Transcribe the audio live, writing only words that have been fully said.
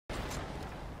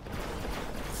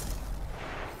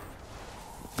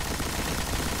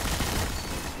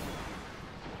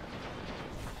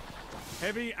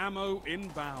Heavy ammo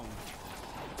inbound.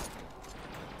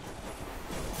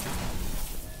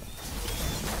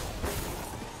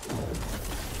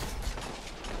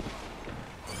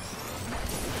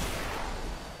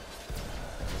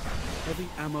 Heavy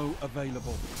ammo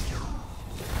available.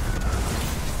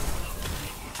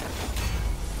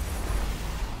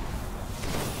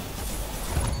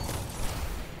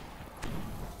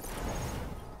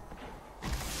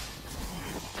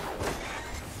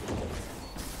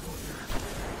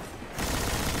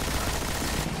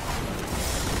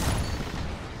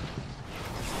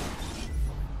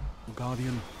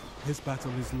 Guardian, this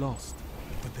battle is lost,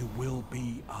 but there will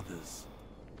be others.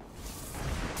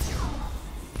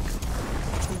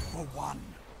 2 for 1.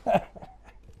 What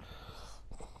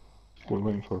are we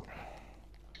waiting for?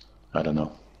 I don't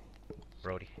know.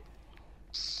 Brody.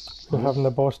 We're having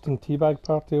the Boston teabag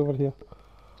party over here.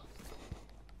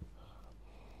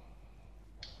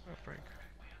 Oh, Frank.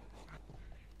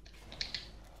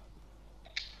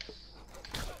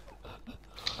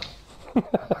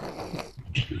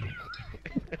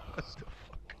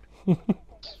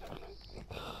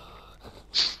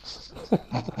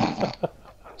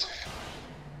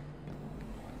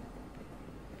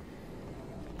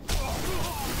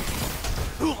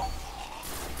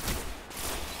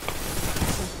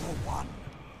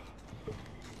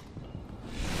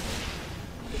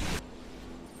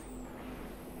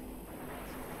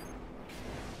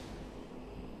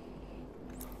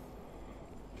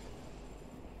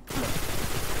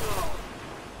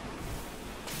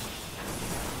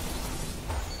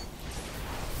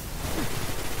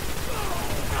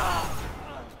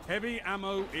 Heavy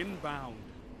ammo inbound.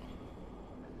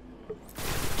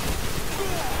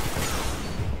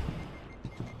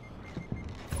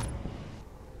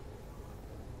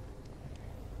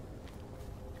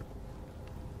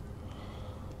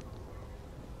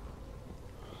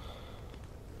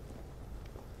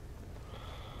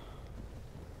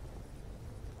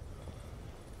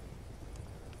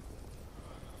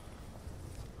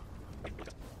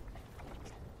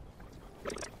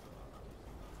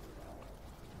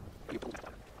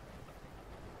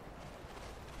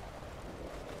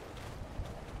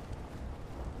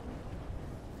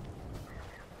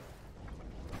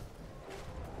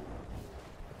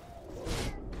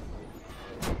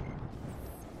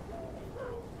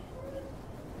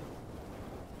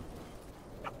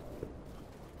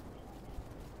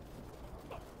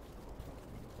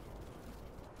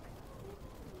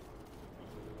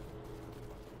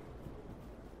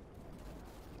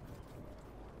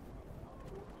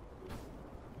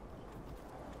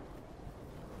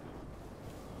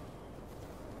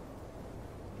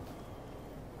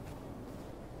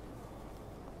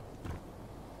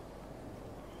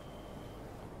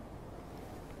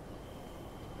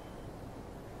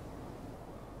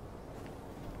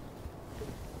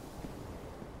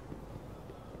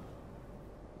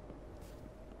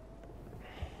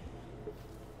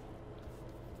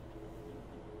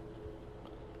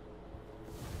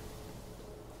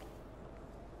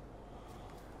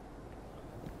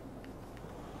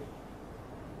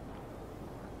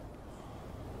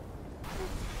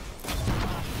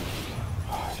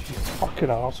 Fucking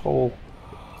asshole.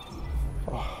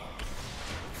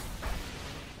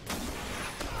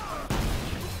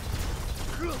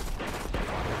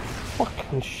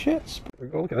 Fucking shit.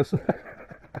 Oh, look at this.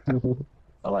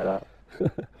 I like that.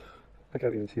 I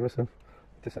can't even see myself.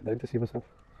 I have to sit down to see myself.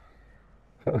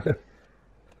 Look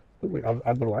like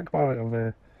Admiral Akbar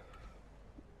of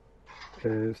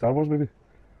Star Wars movie.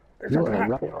 It's You're a like a trap!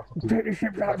 rabbit or something. Take the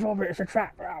ship platform, it's a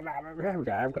trap!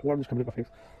 I've got worms coming in my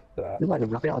face. You're like a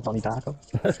rabbit or Donnie Darko.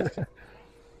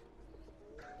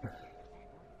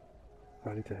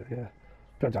 I need to, yeah.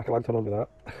 Put a jack-o'-lantern on with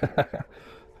that.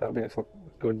 That'll be excellent.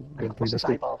 Go and play What's this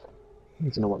this eyeball? I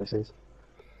need to know what this is.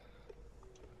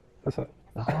 That's it.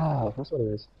 Ah, that's what it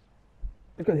is.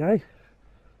 You've got the eye.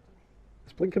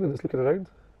 It's blinking and it's looking around.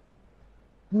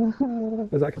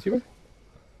 Is that a consumer?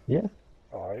 Yeah.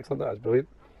 Oh, excellent. That is brilliant.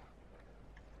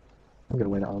 I'm going to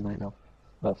win it all night now.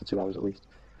 Well, for 2 hours at least.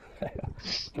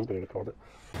 I'm going to record it.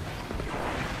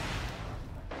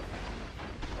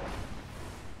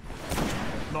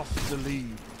 Lost the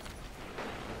lead.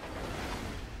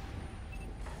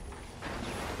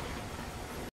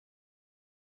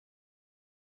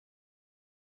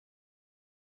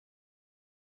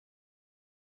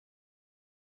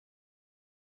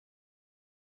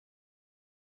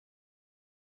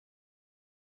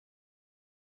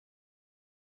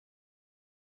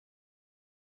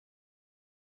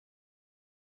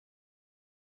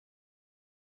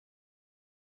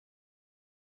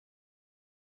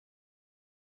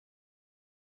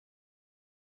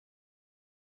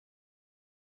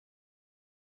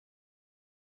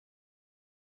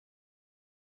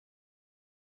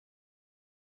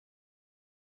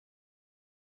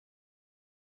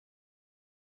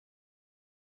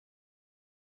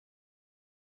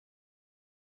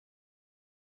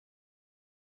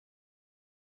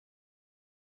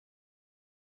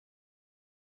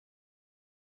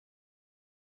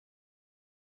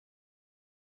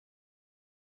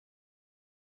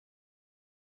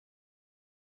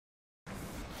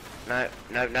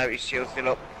 No, his shield's still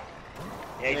up.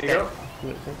 Yeah, he's There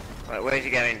you dead. Right, where's he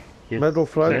going? Middle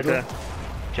front. Middle.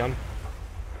 Jump.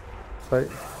 Right.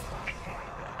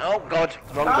 Oh god,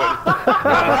 wrong button.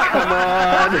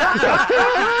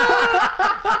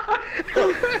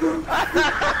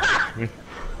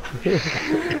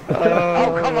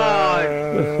 Oh, come on!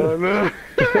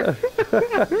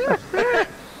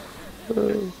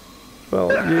 Well,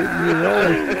 you know.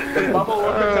 The bubble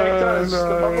will protect us. The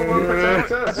bubble will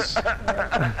protect us.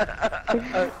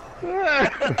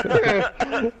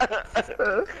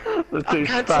 The two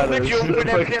Can't see the jump and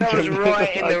everything, I was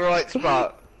right in the right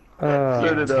spot.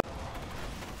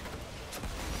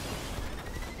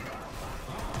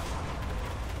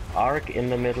 Arc in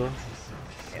the middle.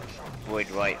 Void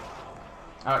right.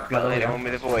 Alright, Got the one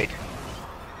with the void.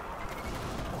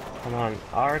 Come on,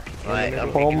 Arc in Right, the I'm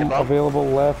middle. picking the Bomb bomb. available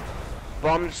left.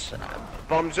 Bombs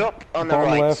up on the Bomb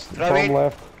right. left. Throw Bomb in.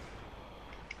 left.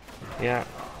 Yeah,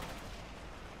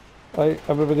 Right,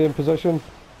 everybody in position.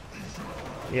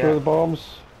 Throw yeah. the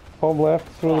bombs. Bomb left.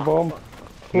 Throw the bomb.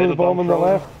 Throw Middle the bomb bomb on the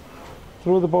thrown. left.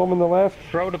 Throw the bomb on the left.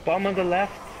 Throw the bomb on the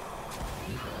left.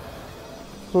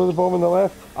 Throw the bomb on the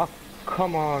left. Oh,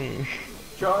 come on.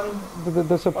 John, Did it why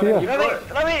disappear? don't you Throw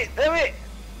throw it, it? throw it.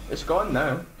 It's gone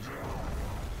now.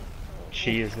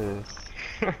 Jesus.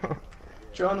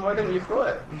 John, why didn't you throw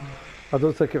it? I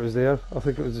don't think it was there. I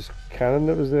think it was just cannon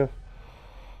that was there.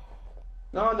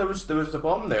 No, there was the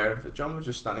bomb there. But John was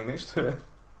just standing next to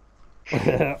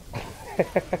it.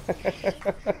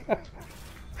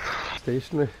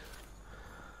 Stationary.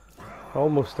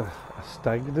 Almost a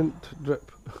stagnant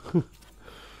drip.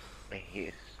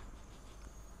 Yes.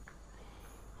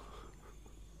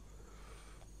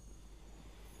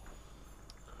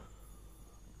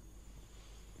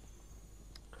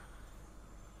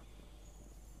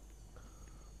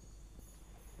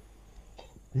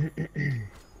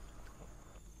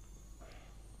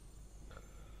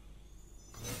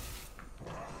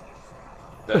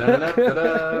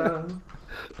 Da-da-da-da-da.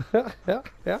 Yeah,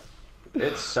 yeah.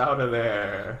 It's out of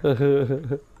there.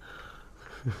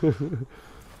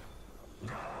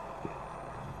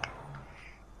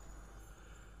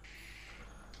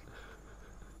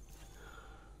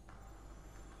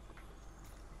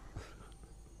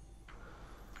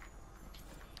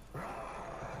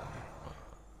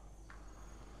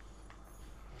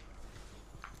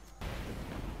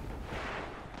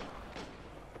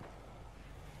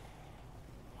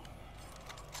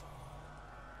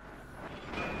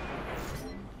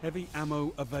 Heavy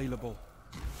ammo available.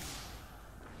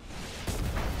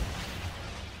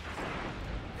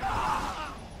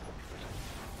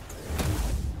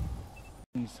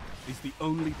 Is the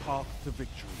only path to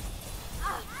victory.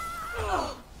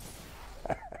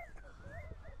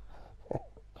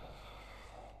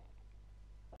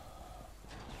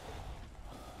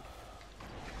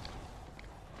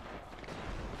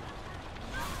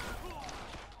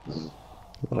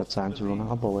 What a time to run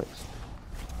out of bullets.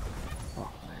 Oh,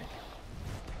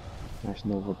 nice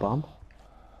Nova bomb.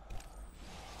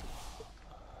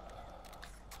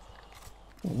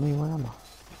 What me, where am I?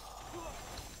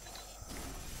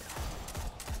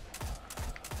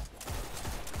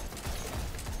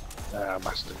 Ah,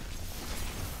 bastard.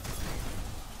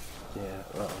 Yeah,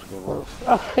 that was a good one.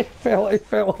 I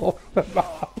fell off the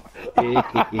map.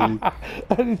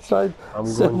 And he tried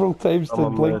several times to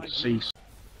blink.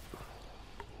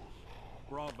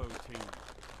 Bravo team.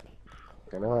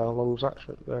 You know how long's that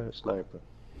shot there, sniper?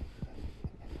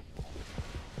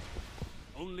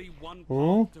 Only one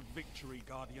path to victory,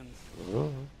 Guardians.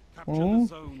 Capture the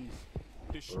zones.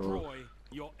 Destroy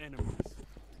your enemies.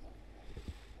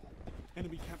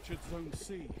 Enemy captured Zone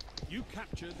C. You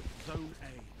captured Zone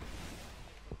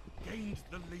A. Gained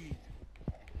the lead.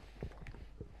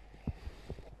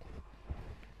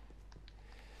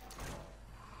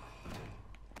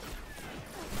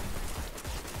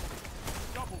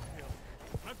 Double kill.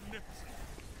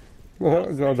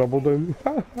 Magnificent. No, double down.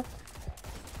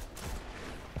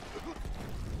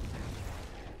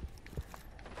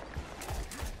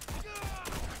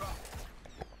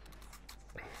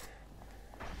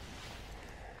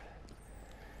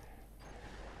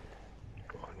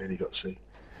 Nearly got C.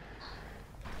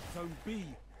 Zone B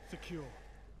secure.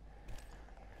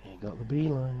 You got the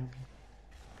beeline.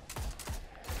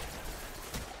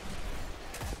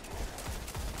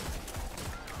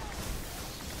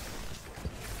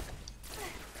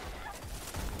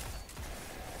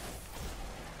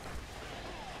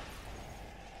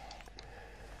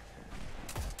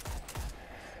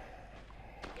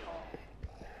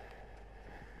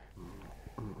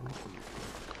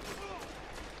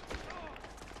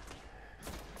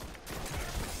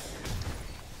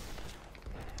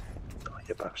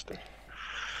 Bastard.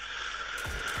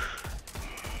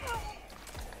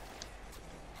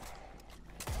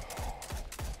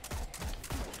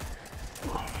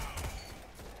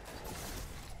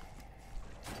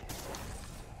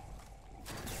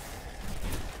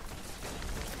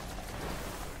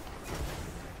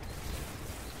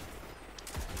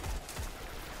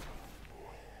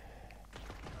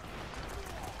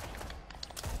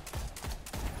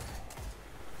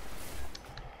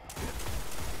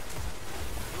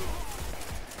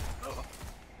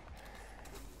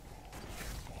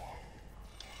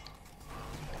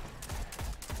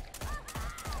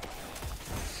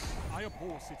 I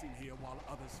abhor sitting here while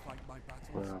others fight my battles.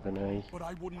 Where have an eye? But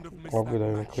I wouldn't have missed I'll that go down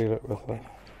and match. clear it with a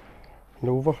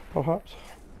Nova, perhaps.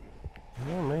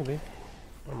 Yeah, maybe.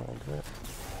 I might do it.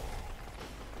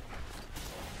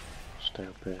 Stay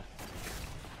up here.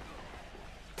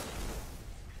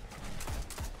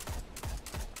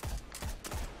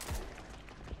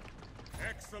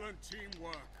 Excellent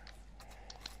teamwork.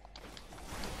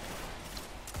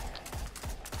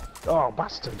 Oh,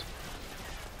 bastard!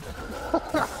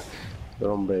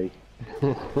 Wrong B.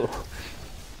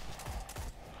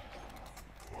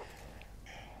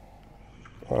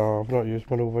 Oh, I've not used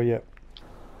my Nova yet.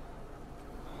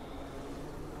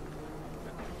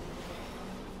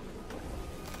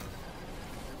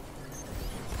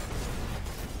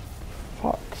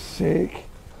 Fuck's sake.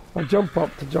 I jump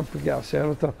up to jump and get a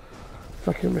Senator.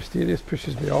 Fucking Mysterious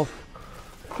pushes me off.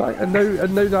 Fuck, and now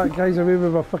that guy's away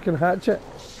with a fucking hatchet.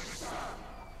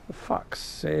 For fuck's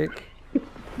sake.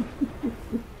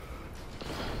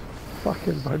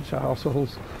 Fucking bunch of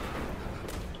assholes.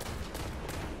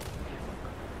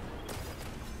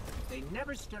 They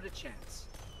never stood a chance.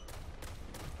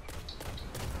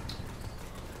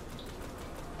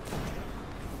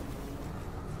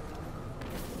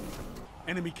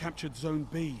 Enemy captured Zone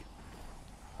B.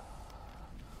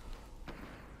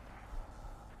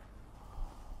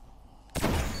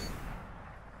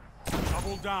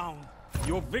 Double down.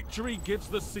 Your victory gives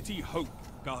the city hope,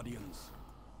 Guardians.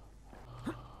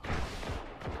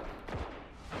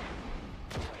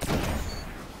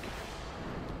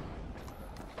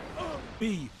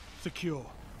 B secure.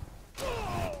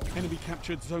 Enemy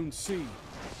captured Zone C.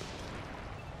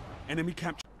 Enemy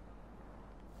captured.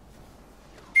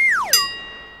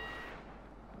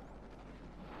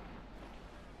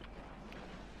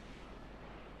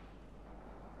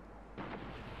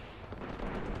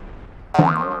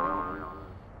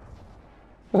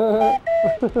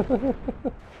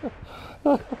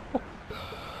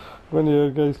 One of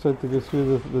your guys tried to go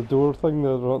through the door thing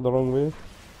the wrong way.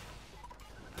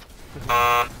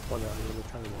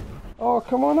 Oh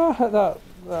come on, I hit that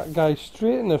guy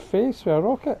straight in the face with a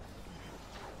rocket.